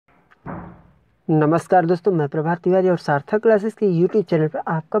नमस्कार दोस्तों, मैं प्रभात तिवारी और सार्थक क्लासेस के यूट्यूब चैनल पर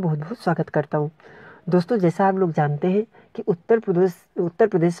आपका बहुत बहुत स्वागत करता हूं। दोस्तों, जैसा आप लोग जानते हैं कि उत्तर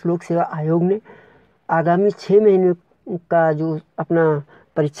प्रदेश लोक सेवा आयोग ने आगामी 6 महीने का जो अपना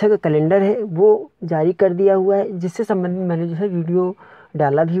परीक्षा का कैलेंडर है वो जारी कर दिया हुआ है, जिससे संबंधित मैंने जो है वीडियो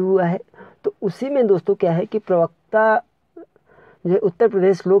डाला भी हुआ है। तो उसी में दोस्तों क्या है कि जो उत्तर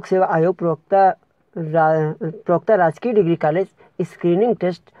प्रदेश लोक सेवा आयोग प्रवक्ता राजकीय डिग्री कॉलेज स्क्रीनिंग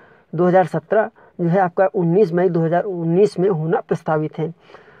टेस्ट 2017 जो है आपका 19 मई 2019 में होना प्रस्तावित है।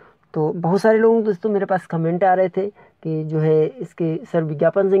 तो बहुत सारे लोग दोस्तों मेरे पास कमेंट आ रहे थे कि जो है इसके सर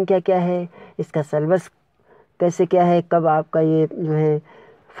विज्ञापन संख्या क्या है, इसका सिलेबस कैसे क्या है, कब आपका ये जो है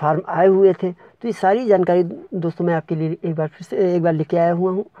फॉर्म आए हुए थे। तो ये सारी जानकारी दोस्तों मैं आपके लिए एक बार लेके आया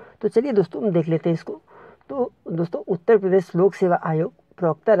हुआ हूँ। तो चलिए दोस्तों हम देख लेते हैं इसको। तो दोस्तों, उत्तर प्रदेश लोक सेवा आयोग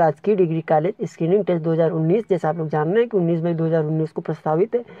प्रवक्ता राजकीय डिग्री कॉलेज स्क्रीनिंग टेस्ट 2019, जैसा आप लोग जान रहे हैं कि 19 मई 2019 को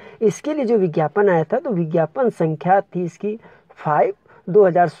प्रस्तावित है। इसके लिए जो विज्ञापन आया था, तो विज्ञापन संख्या थी इसकी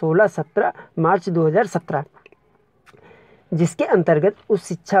 5/2016-17 मार्च 2017, जिसके अंतर्गत उस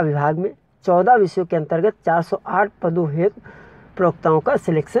शिक्षा विभाग में 14 विषयों के अंतर्गत 408 पदों हेतु प्रवक्ताओं का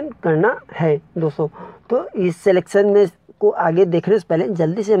सिलेक्शन करना है दोस्तों। तो इस सिलेक्शन में को आगे देखने से पहले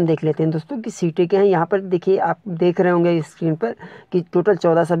जल्दी से हम देख लेते हैं दोस्तों कि सीटें क्या हैं। यहाँ पर देखिए, आप देख रहे होंगे स्क्रीन पर कि टोटल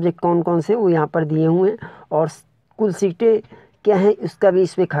 14 सब्जेक्ट कौन कौन से वो यहाँ पर दिए हुए हैं और कुल सीटें क्या हैं उसका भी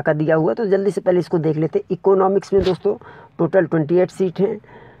इसमें खाका दिया हुआ है। तो जल्दी से पहले इसको देख लेते हैं। इकोनॉमिक्स में दोस्तों टोटल 28 सीट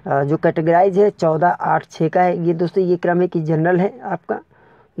हैं। जो कैटेगराइज है 14, 8, 6 का है। ये दोस्तों ये क्रम है कि जनरल है आपका।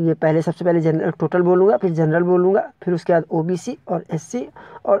 ये सबसे पहले जनरल टोटल बोलूँगा, फिर जनरल बोलूँगा, फिर उसके बाद ओबीसी और एससी,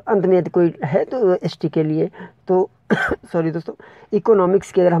 और अंत में यदि कोई है तो एसटी के लिए। तो सॉरी दोस्तों,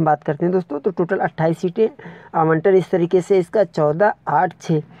 इकोनॉमिक्स की अगर हम बात करते हैं दोस्तों तो टोटल 28 सीटें। आवंटन इस तरीके से इसका 14, 8,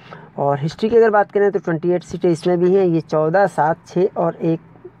 6। और हिस्ट्री की अगर बात करें तो 28 सीटें इसमें भी हैं। ये 14, 7, 6 और 1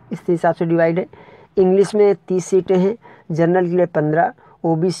 इस हिसाब से डिवाइड है। इंग्लिश में 30 सीटें हैं। जनरल के लिए 15,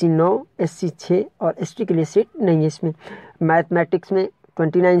 ओबीसी 9, एससी 6 और एसटी के लिए सीट नहीं है इसमें। मैथमेटिक्स में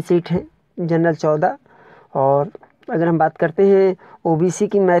 29 सीट हैं, जनरल 14। और अगर हम बात करते हैं ओबीसी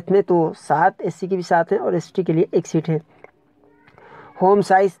की मैथ में तो 7, एससी की भी 7 हैं और एसटी के लिए 1 सीट है। होम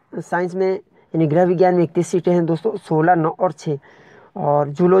साइंस में यानी गृह विज्ञान में 31 सीटें हैं दोस्तों, 16, 9 और 6। और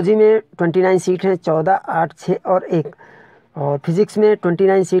जूलॉजी में 29 सीट हैं, 14, 8, 6 और 1। और फिजिक्स में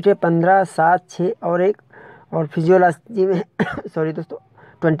 29 सीट है, 15, 7, 6 और 1। और फिजियोलॉजी में सॉरी दोस्तों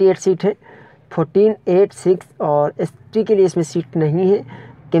 28 सीट है, 14, 8, 6 और एसटी के लिए इसमें सीट नहीं है।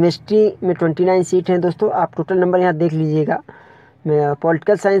 केमिस्ट्री में 29 सीट हैं दोस्तों, आप टोटल नंबर यहाँ देख लीजिएगा।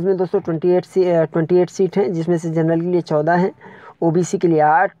 पॉलिटिकल साइंस में दोस्तों 28 सीट हैं, जिसमें से जनरल के लिए 14 हैं, ओबीसी के लिए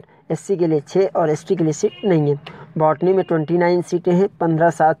 8, एससी के लिए 6 और एसटी के लिए सीट नहीं है। बॉटनी में 29 सीटें हैं,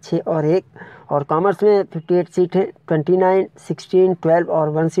 15, 7, 6 और 1। और कॉमर्स में 58 सीट है, 29, 16, 12 और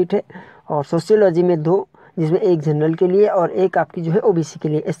 1 सीट है। और सोशियोलॉजी में 2, जिसमें 1 जनरल के लिए और 1 आपकी जो है ओबीसी के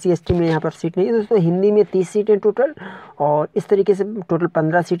लिए। एससी एसटी में यहाँ पर सीट नहीं है दोस्तों। हिंदी में 30 सीटें टोटल, और इस तरीके से टोटल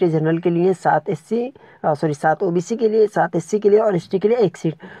 15 सीटें जनरल के लिए, 7 ओबीसी के लिए, 7 एससी के लिए और एसटी के लिए 1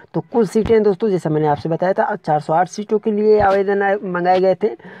 सीट। तो कुल सीटें दोस्तों जैसा मैंने आपसे बताया था 408 सीटों के लिए आवेदन मंगाए गए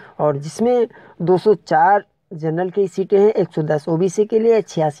थे, और जिसमें 204 जनरल की सीटें हैं, 110 ओबीसी के लिए,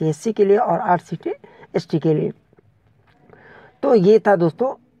 86 एससी के लिए और 8 सीटें एसटी के लिए। तो ये था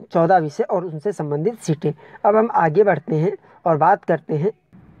दोस्तों 14 विषय और उनसे संबंधित सीटें। अब हम आगे बढ़ते हैं और बात करते हैं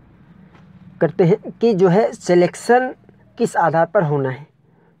कि जो है सिलेक्शन किस आधार पर होना है।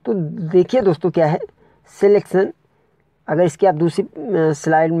 तो देखिए दोस्तों क्या है सिलेक्शन। अगर इसकी आप दूसरी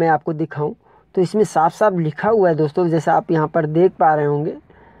स्लाइड में आपको दिखाऊं तो इसमें साफ साफ लिखा हुआ है दोस्तों, जैसा आप यहाँ पर देख पा रहे होंगे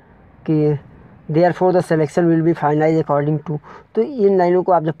कि therefore the selection will be finalise according to. तो इन लाइनों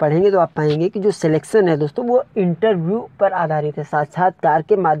को आप जब पढ़ेंगे तो आप पाएंगे कि जो सिलेक्शन है दोस्तों वो इंटरव्यू पर आधारित है, साक्षात्कार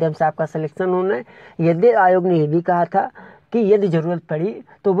के माध्यम से आपका सिलेक्शन होना है। यदि आयोग ने ये भी कहा था कि यदि ज़रूरत पड़ी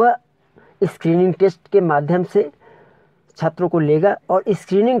तो वह स्क्रीनिंग टेस्ट के माध्यम से छात्रों को लेगा। और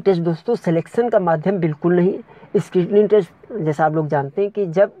स्क्रीनिंग टेस्ट दोस्तों सिलेक्शन का माध्यम बिल्कुल नहीं। स्क्रीनिंग टेस्ट जैसा आप लोग जानते हैं कि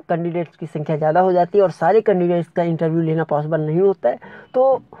जब कैंडिडेट्स की संख्या ज़्यादा हो जाती है और सारे कैंडिडेट्स का इंटरव्यू लेना पॉसिबल नहीं होता है,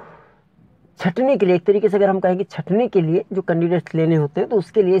 तो छटने के लिए, एक तरीके से अगर हम कहेंगे छटने के लिए जो कैंडिडेट्स लेने होते हैं तो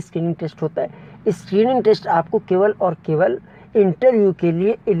उसके लिए स्क्रीनिंग टेस्ट होता है। स्क्रीनिंग टेस्ट आपको केवल और केवल इंटरव्यू के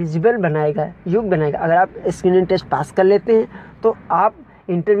लिए एलिजिबल बनाएगा, योग्य बनाएगा। अगर आप स्क्रीनिंग टेस्ट पास कर लेते हैं तो आप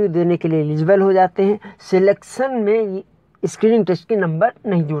इंटरव्यू देने के लिए एलिजिबल हो जाते हैं। सिलेक्शन में स्क्रीनिंग टेस्ट के नंबर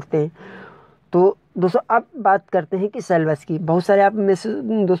नहीं जुड़ते हैं। तो दोस्तों अब बात करते हैं कि सिलेबस की। बहुत सारे आप में से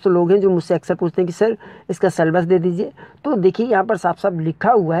दोस्तों लोग हैं जो मुझसे अक्सर पूछते हैं कि सर इसका सिलेबस दे दीजिए। तो देखिए यहाँ पर साफ साफ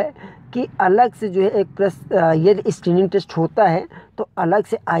लिखा हुआ है कि अलग से जो है एक यदि स्क्रीनिंग टेस्ट होता है तो अलग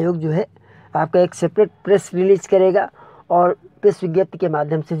से आयोग जो है आपका एक सेपरेट प्रेस रिलीज करेगा और प्रेस विज्ञप्ति के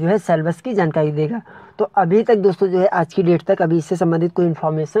माध्यम से जो है सिलेबस की जानकारी देगा। तो अभी तक दोस्तों जो है आज की डेट तक अभी इससे संबंधित कोई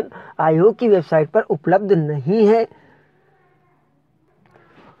इन्फॉर्मेशन आयोग की वेबसाइट पर उपलब्ध नहीं है।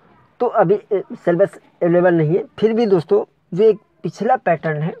 तो अभी सिलेबस अवेलेबल नहीं है। फिर भी दोस्तों जो एक पिछला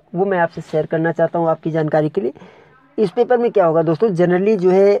पैटर्न है वो मैं आपसे शेयर करना चाहता हूँ आपकी जानकारी के लिए। इस पेपर में क्या होगा दोस्तों, जनरली जो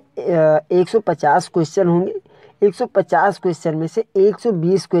है 150 क्वेश्चन होंगे। 150 क्वेश्चन में से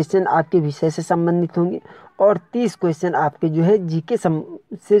 120 क्वेश्चन आपके विषय से संबंधित होंगे और 30 क्वेश्चन आपके जो है जीके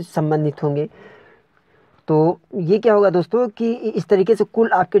से संबंधित होंगे। तो ये क्या होगा दोस्तों कि इस तरीके से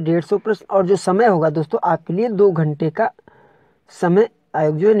कुल आपके 150 प्रश्न, और जो समय होगा दोस्तों आपके लिए 2 घंटे का समय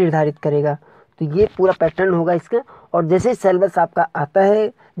आयोग जो है निर्धारित करेगा। तो ये पूरा पैटर्न होगा इसका। और जैसे ही सिलेबस आपका आता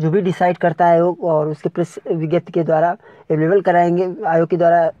है, जो भी डिसाइड करता है आयोग और उसके प्रेस विज्ञप्ति के द्वारा अवेलेबल कराएंगे, आयोग के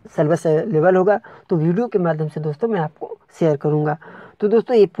द्वारा सिलेबस अवेलेबल होगा तो वीडियो के माध्यम से दोस्तों मैं आपको शेयर करूंगा। तो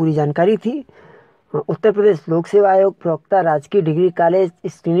दोस्तों ये पूरी जानकारी थी उत्तर प्रदेश लोक सेवा आयोग प्रवक्ता राजकीय डिग्री कॉलेज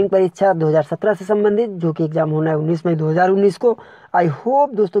स्क्रीनिंग परीक्षा 2017 से संबंधित, जो कि एग्जाम होना है 19 मई 2019 को। आई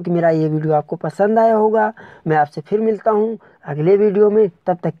होप दोस्तों कि मेरा ये वीडियो आपको पसंद आया होगा। मैं आपसे फिर मिलता हूँ अगले वीडियो में,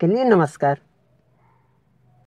 तब तक के लिए नमस्कार।